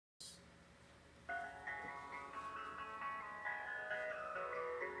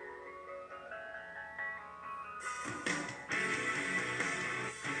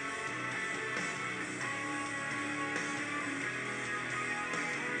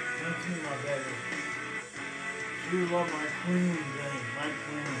That's me, my baby. You love my queen, baby. My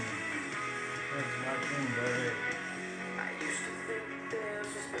queen. That's my queen, baby. I used to think this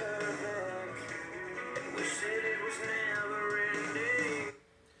was perfect and wish that it was never ending.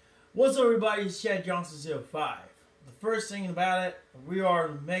 What's up, everybody? It's Chad Johnson 05. The first thing about it, we are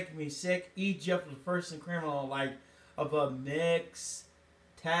making me sick. Egypt was the first in criminal of a mixed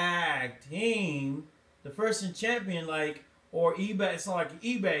tag team. The first in champion, or eBay. It's not like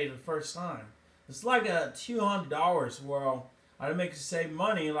eBay the first time. It's like a $200. Well, I make you save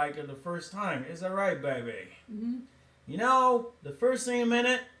money the first time. Is that right, baby? Mm-hmm. You know, the first thing in a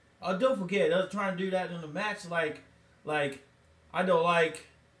minute. Don't forget, I was trying to do that in the match. I don't like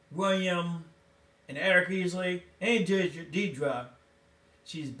William and Eric Easley and Deidre.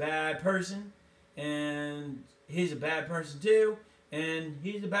 She's a bad person, and he's a bad person too, and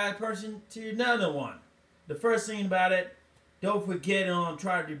he's a bad person to another one. The first thing about it, don't forget, I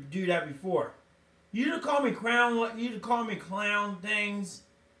tried to do that before. You didn't call me clown. You didn't call me clown things,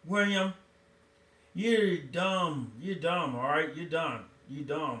 William. You're dumb. You're dumb. All right, you're dumb. You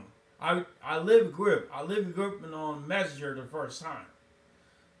dumb. I live a group. I live a group on Messenger the first time.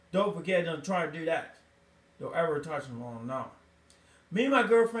 Don't forget, don't try to do that. Don't ever touch them on no. Me and my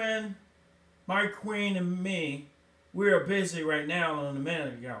girlfriend, my queen and me, we are busy right now on a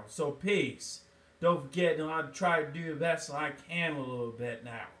minute ago. So peace. Don't forget, I try to do the best I can a little bit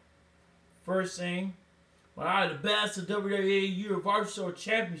now. First thing, I had the best of WWE Universal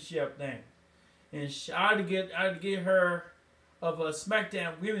Championship thing, and I had to get her of a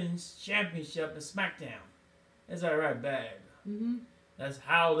SmackDown Women's Championship in SmackDown. Is that right, babe? Mm-hmm. That's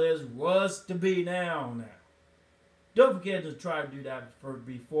how this was to be now. Don't forget to try to do that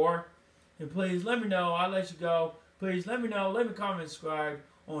before, and please let me know. I'll let you go. Please let me know. Let me comment, subscribe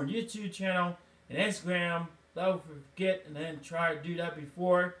on YouTube channel and Instagram. Don't forget, and then try to do that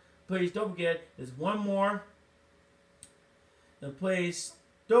before. Please don't forget, there's one more. And please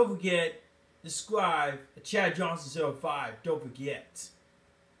don't forget, subscribe to Chad Johnson 05. Don't forget.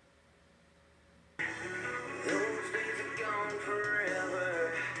 Those days are gone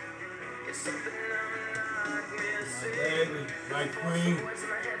forever. It's something I'm not missing. My baby, my queen.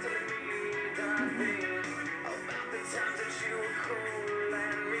 About the times that you were cool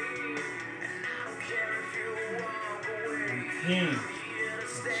and mean, and I don't care if you walk away. King.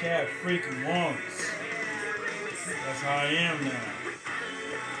 Chad freaking wants. That's how I am now.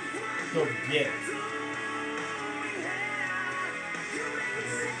 Don't forget.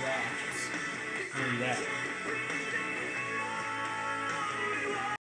 Look at that.